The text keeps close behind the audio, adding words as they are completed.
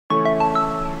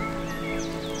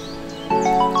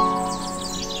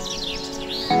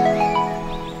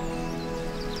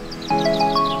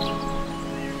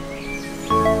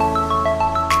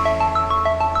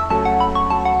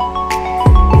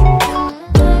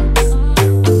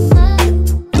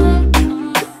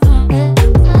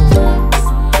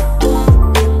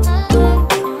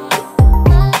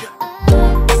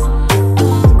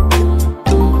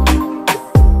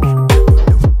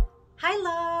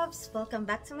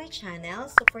my channel.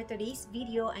 So for today's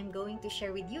video, I'm going to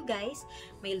share with you guys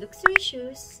my luxury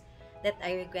shoes that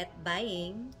I regret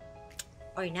buying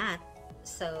or not.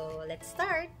 So let's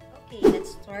start. Okay,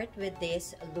 let's start with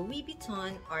this Louis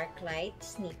Vuitton ARCHLIGHT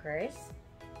sneakers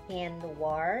in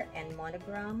noir and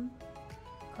monogram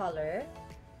color.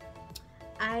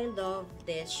 I love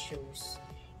these shoes,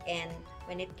 and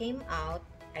when it came out,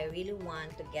 I really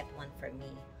want to get one for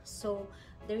me. So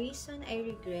the reason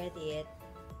I regret it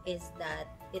is that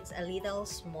it's a little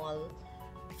small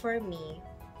for me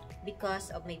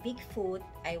because of my big foot.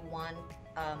 I want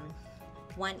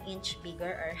 1 inch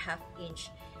bigger or half inch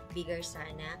bigger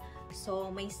sana. So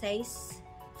my size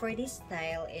for this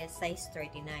style is size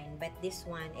 39, but this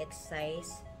one it's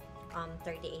size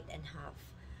 38 and half.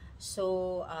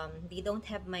 So they don't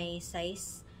have my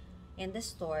size in the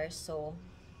store, so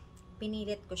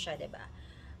pinilit ko siya, diba?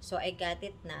 So I got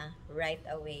it na right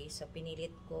away. So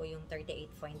pinilit ko yung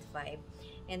 38.5,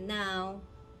 and now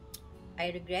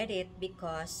I regret it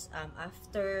because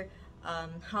after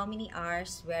how many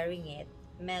hours wearing it,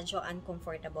 medyo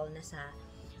uncomfortable na sa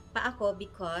paa ko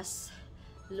because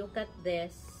look at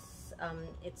this.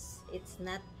 It's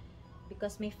not,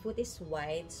 because my foot is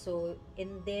wide, so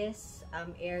in this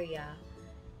area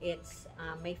it's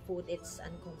my foot, it's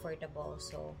uncomfortable.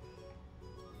 So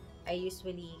I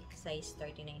usually size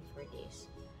 39 for this,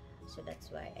 so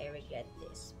that's why I regret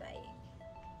this buying.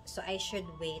 So I should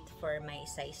wait for my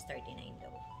size 39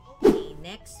 though. Okay,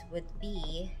 next would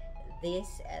be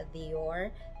this DIOR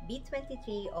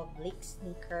B23 oblique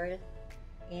sneaker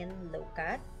in low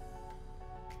cut.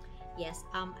 Yes,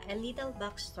 a little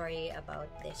backstory about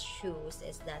these shoes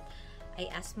is that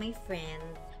I asked my friend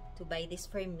to buy this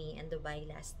for me in Dubai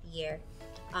last year.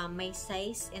 My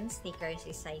size in sneakers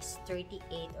is size 38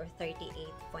 or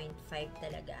 38.5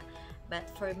 talaga.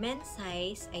 But for men's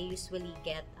size, I usually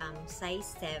get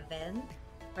size 7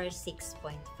 or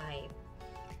 6.5.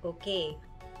 Okay,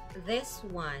 this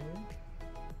one,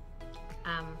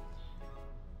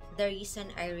 the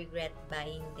reason I regret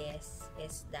buying this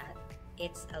is that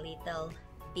it's a little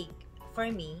big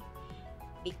for me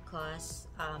because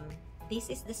this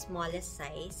is the smallest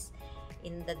size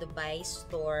in the Dubai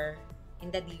store. In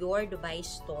the DIOR Dubai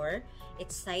store,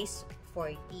 it's size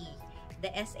 40. The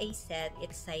SA said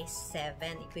it's size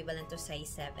 7, equivalent to size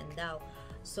 7 daw.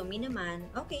 So me naman,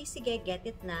 okay, sige, get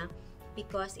it na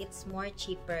because it's more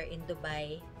cheaper in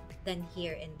Dubai than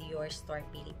here in DIOR store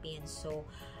Philippines. So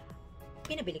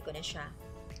pinabili ko na siya.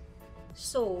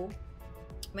 So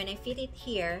when I fit it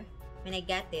here, when I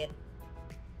got it,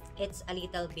 it's a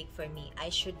little big for me.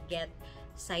 I should get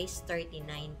size 39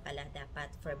 pala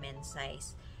dapat for men's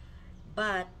size.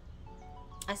 But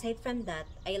aside from that,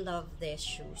 I love these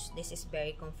shoes. This is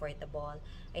very comfortable.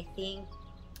 I think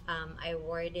I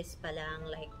wore this palang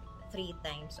like 3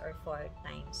 times or 4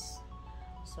 times.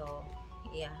 So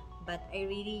yeah, but I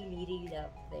really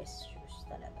love these shoes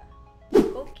talaga.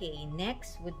 Okay,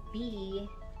 next would be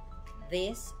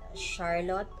this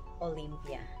Charlotte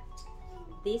Olympia.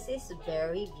 This is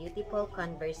very beautiful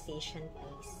conversation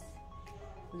piece.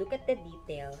 Look at the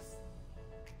details.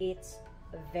 It's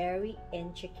very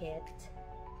intricate,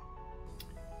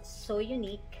 so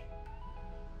unique,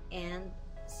 and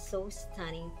so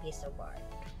stunning piece of art.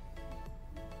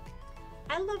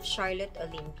 I love Charlotte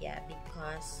Olympia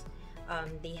because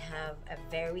they have a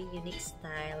very unique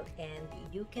style,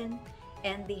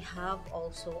 and they have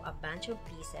also a bunch of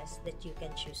pieces that you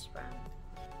can choose from.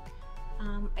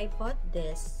 I bought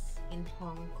this in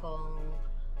Hong Kong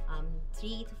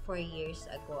 3 to 4 years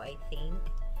ago, I think,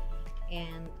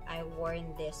 and I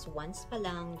worn this once pa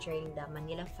lang during the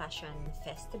Manila Fashion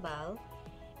Festival.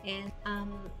 And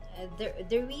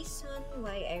the reason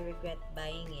why I regret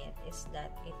buying it is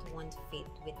that it won't fit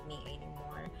with me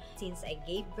anymore. Since I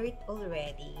gave birth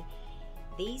already,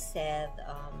 they said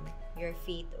your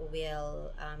feet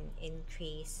will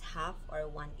increase half or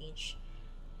 1 inch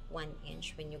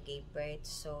when you gave birth.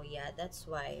 So yeah, that's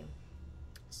why.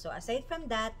 So aside from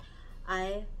that,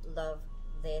 I love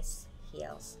these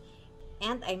heels,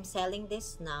 and I'm selling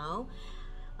this now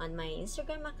on my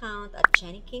Instagram account at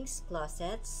Jenny King's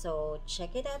Closet. So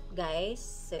check it out, guys.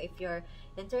 So if you're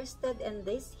interested in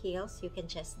these heels, you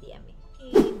can just DM me.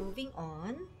 Okay, moving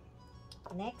on.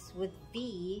 Next would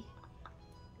be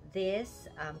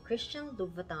this Christian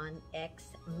Louboutin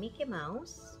X Mickey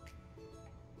Mouse.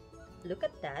 Look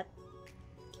at that.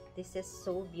 This is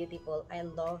so beautiful. I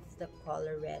love the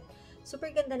color red.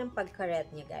 Super ganda ng pagka-red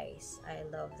niya, guys. I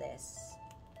love this.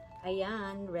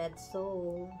 Ayan, red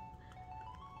sole.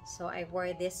 So I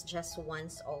wore this just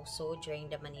once also during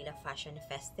the Manila Fashion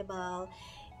Festival,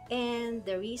 And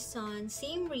the reason,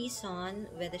 same reason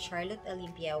with the Charlotte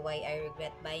Olympia why I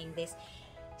regret buying this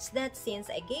is that since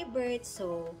I gave birth,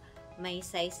 so my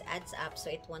size adds up,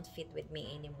 so it won't fit with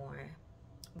me anymore.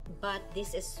 But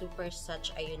this is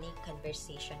such a unique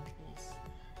conversation piece.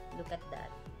 Look at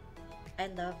that. I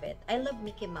love it. I love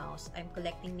Mickey Mouse. I'm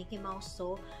collecting Mickey Mouse,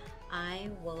 so I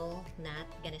will not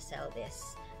gonna sell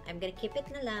this. I'm gonna keep it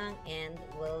na lang and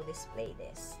will display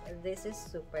this. This is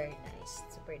super nice.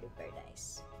 Super duper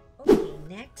nice. Okay,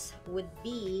 next would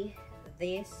be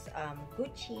this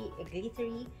Gucci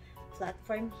glittery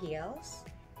platform heels.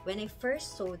 When I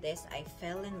first saw this, I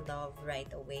fell in love right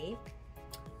away.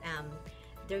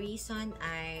 The reason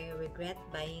I regret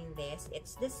buying this,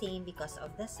 it's the same because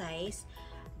of the size.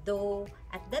 Though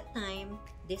at that time,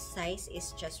 this size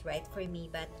is just right for me,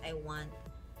 but I want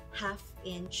 ½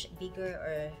 inch bigger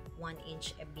or 1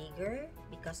 inch bigger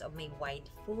because of my wide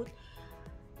foot.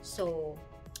 So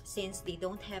since they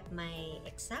don't have my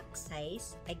exact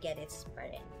size, I get it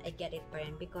pa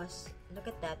rin because look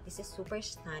at that, this is super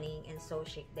stunning and so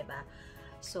chic, diba?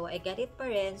 So I get it pa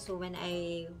rin. So when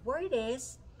I wore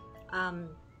this,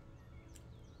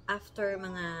 after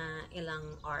mga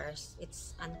ilang hours,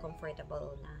 it's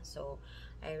uncomfortable na. So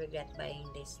I regret buying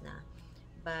this na.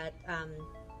 But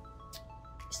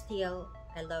still,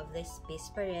 I love this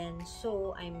piece pa rin.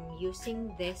 So I'm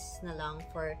using this na lang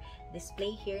for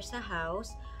display here sa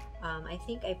house. I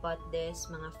think I bought this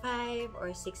mga 5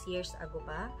 or 6 years ago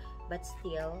pa. But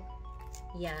still,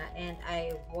 yeah. And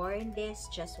I worn this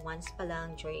just once pa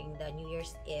lang during the New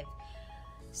Year's Eve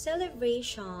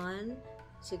celebration.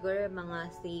 Siguro mga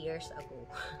 3 years ago.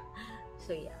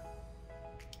 So yeah,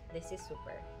 this is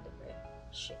super duper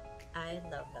chic. I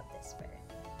love this pair.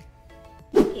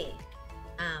 Okay,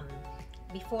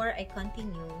 before I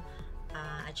continue,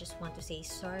 I just want to say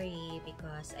sorry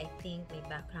because I think my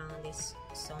background is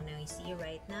so noisy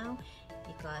right now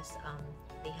because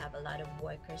they have a lot of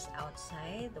workers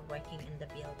outside working in the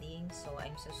building, so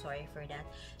I'm so sorry for that.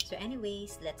 So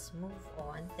anyways, let's move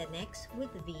on. The next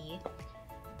would be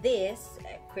this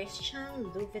Christian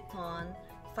VUITTON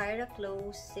PYRACLOU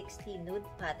 60 Nude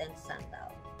Patent Sandal.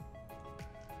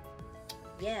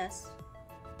 Yes,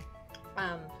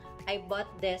 I bought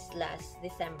this last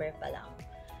December pa lang.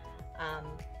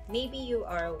 Maybe you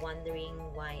are wondering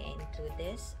why I include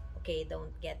this. Okay, don't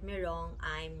get me wrong,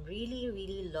 I'm really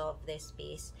love this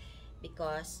piece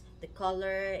because the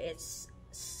color is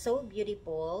so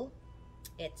beautiful,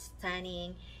 it's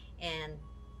stunning, and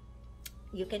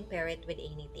you can pair it with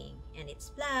anything, and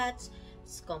it's flat,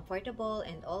 it's comfortable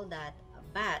and all that.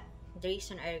 But the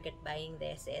reason I regret buying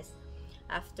this is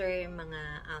after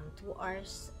mga 2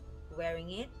 hours wearing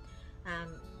it,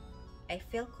 I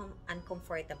feel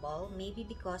uncomfortable, maybe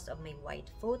because of my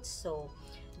wide foot. So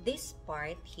this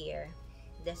part here,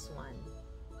 this one,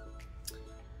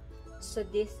 so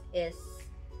this is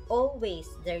always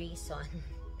the reason.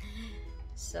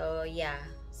 So yeah,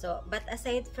 so but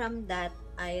aside from that,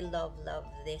 I love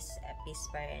this piece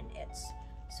pa rin. It's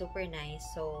super nice.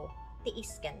 So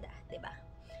tiis ganda, diba?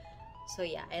 So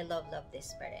yeah, I love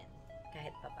this pa rin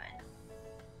kahit papaano.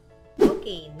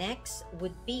 Okay, next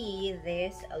would be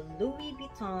this Louis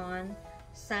Vuitton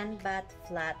SUNBATH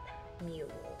Flat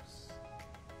Mules.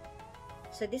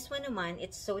 So this one naman,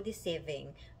 it's so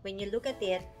deceiving. When you look at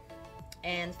it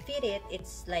and fit it,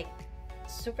 it's like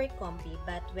super comfy,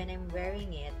 but when I'm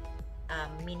wearing it,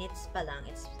 minutes pa lang,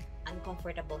 it's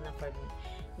uncomfortable na for me.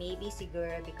 Maybe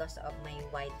siguro because of my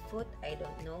wide foot, I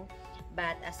don't know.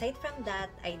 But aside from that,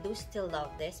 I do still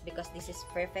love this because this is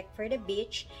perfect for the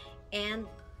beach, and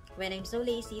when I'm so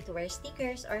lazy to wear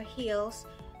sneakers or heels,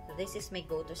 this is my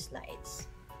go-to slides.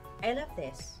 I love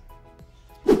this.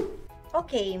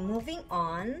 Okay, moving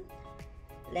on.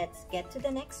 Let's get to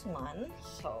the next one.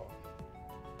 So,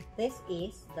 this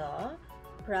is the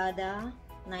PRADA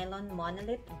nylon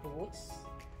monolith boots.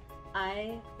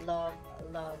 I love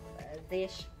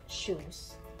these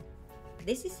shoes.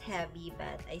 This is heavy,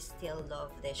 but I still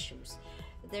love these shoes.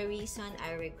 The reason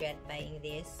I regret buying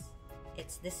this,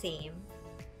 it's the same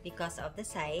because of the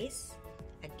size.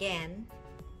 Again,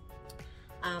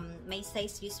 my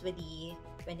size usually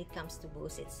when it comes to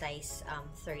boots, it's size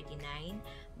 39,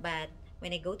 but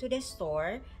when I go to the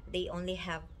store, they only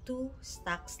have 2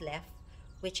 stocks left,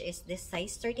 which is this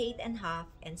size 38.5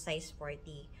 and size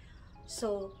 40.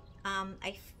 So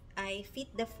I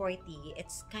fit the 40.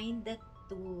 It's kinda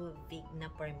too big na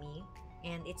for me,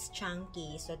 and it's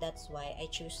chunky, so that's why I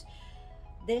choose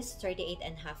this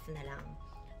 38.5 na lang.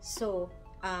 So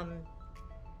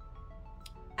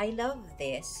I love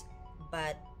this,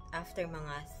 but after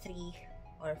mga 3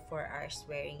 or 4 hours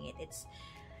wearing it, it's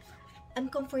I'm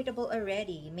comfortable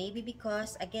already. Maybe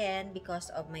because, again, because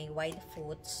of my wide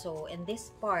foot. So, in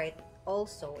this part,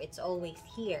 also, it's always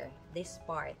here. This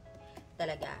part,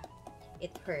 talaga,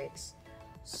 it hurts.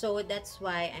 So, that's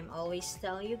why I'm always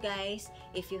telling you guys,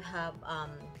 if you have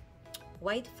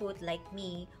wide foot like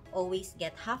me, always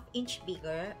get ½ inch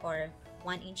bigger or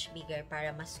 1 inch bigger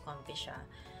para mas comfy siya.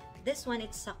 This one,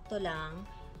 it's sakto lang.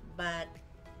 But,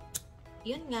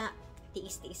 yun nga,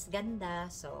 tiis-tiis ganda.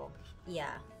 So,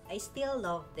 yeah. I still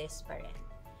love this pa rin.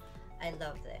 I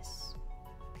love this.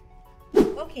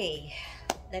 Okay,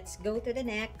 let's go to the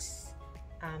next.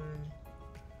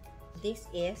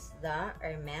 This is the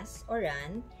HERMES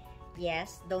ORAN.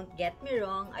 Yes, don't get me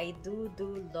wrong. I do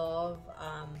love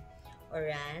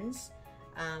ORANs.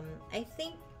 I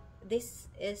think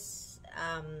this is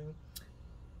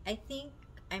I think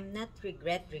I'm not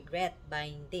regret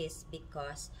buying this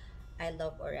because I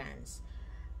love ORANs.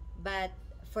 But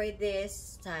for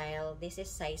this style, this is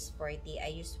size 40.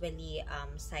 I usually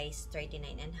size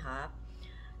 39.5.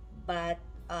 But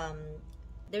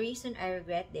the reason I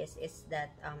regret this is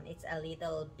that it's a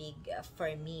little big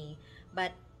for me.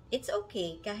 But it's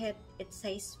okay kahit it's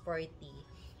size 40.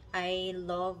 I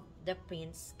love the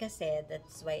prints kasi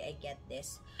that's why I get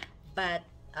this. But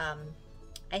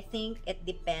I think it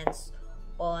depends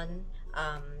on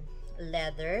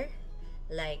leather.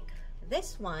 Like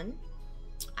this one,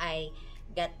 I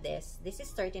got this. This is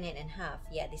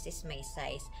 39.5. Yeah, this is my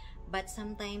size. But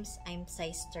sometimes I'm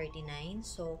size 39.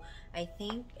 So I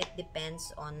think it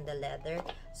depends on the leather.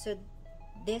 So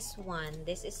this one,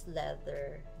 this is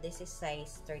leather. This is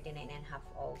size 39.5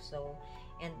 also.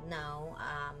 And now,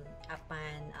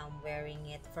 upon wearing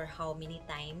it for how many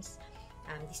times,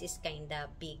 this is kinda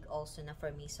big also na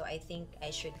for me. So I think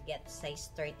I should get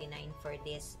size 39 for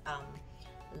this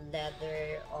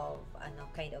leather of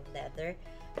kind of leather.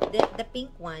 The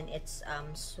pink one, it's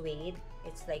suede.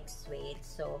 It's like suede.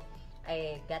 So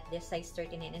I got this size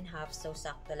 39.5, so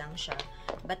sakto lang siya.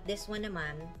 But this one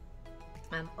naman,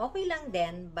 okay lang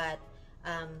din, but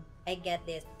I get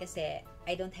this kasi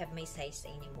I don't have my size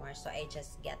anymore. So I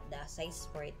just get the size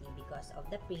 40 because of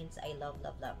the prints. I love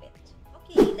it.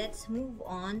 Okay, let's move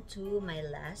on to my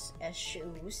last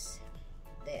shoes.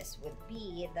 This would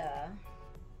be the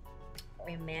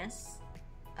HERMES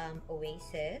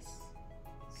Oasis.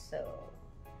 So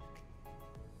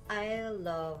I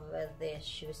love these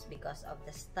shoes because of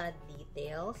the stud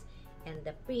details and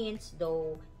the prints,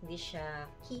 though hindi siya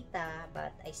kita,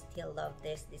 but I still love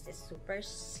this. This is super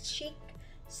chic,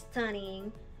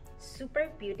 stunning,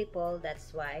 super beautiful, that's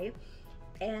why.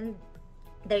 And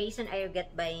the reason I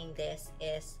regret buying this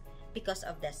is because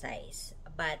of the size,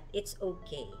 but it's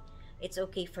okay. It's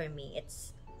okay for me.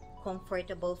 It's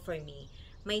comfortable for me.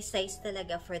 My size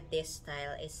talaga for this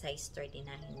style is size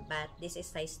 39, but this is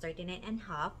size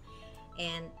 39.5,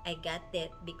 and I got it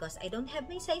because I don't have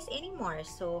my size anymore.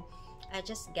 So I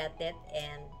just got it,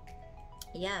 and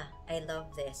yeah, I love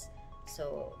this.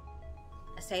 So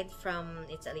aside from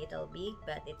it's a little big,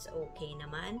 but it's okay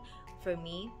naman for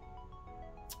me.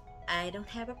 I don't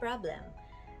have a problem.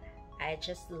 I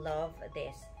just love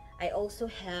this. I also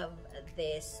have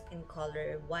this in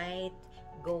color white,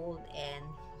 gold, and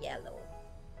yellow.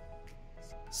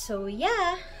 So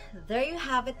yeah, there you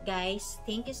have it, guys.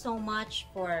 Thank you so much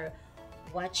for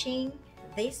watching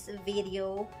this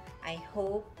video. I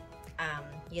hope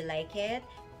you like it.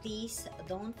 Please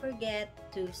don't forget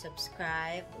to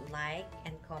subscribe, like,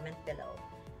 and comment below.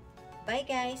 Bye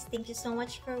guys, thank you so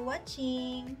much for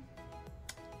watching.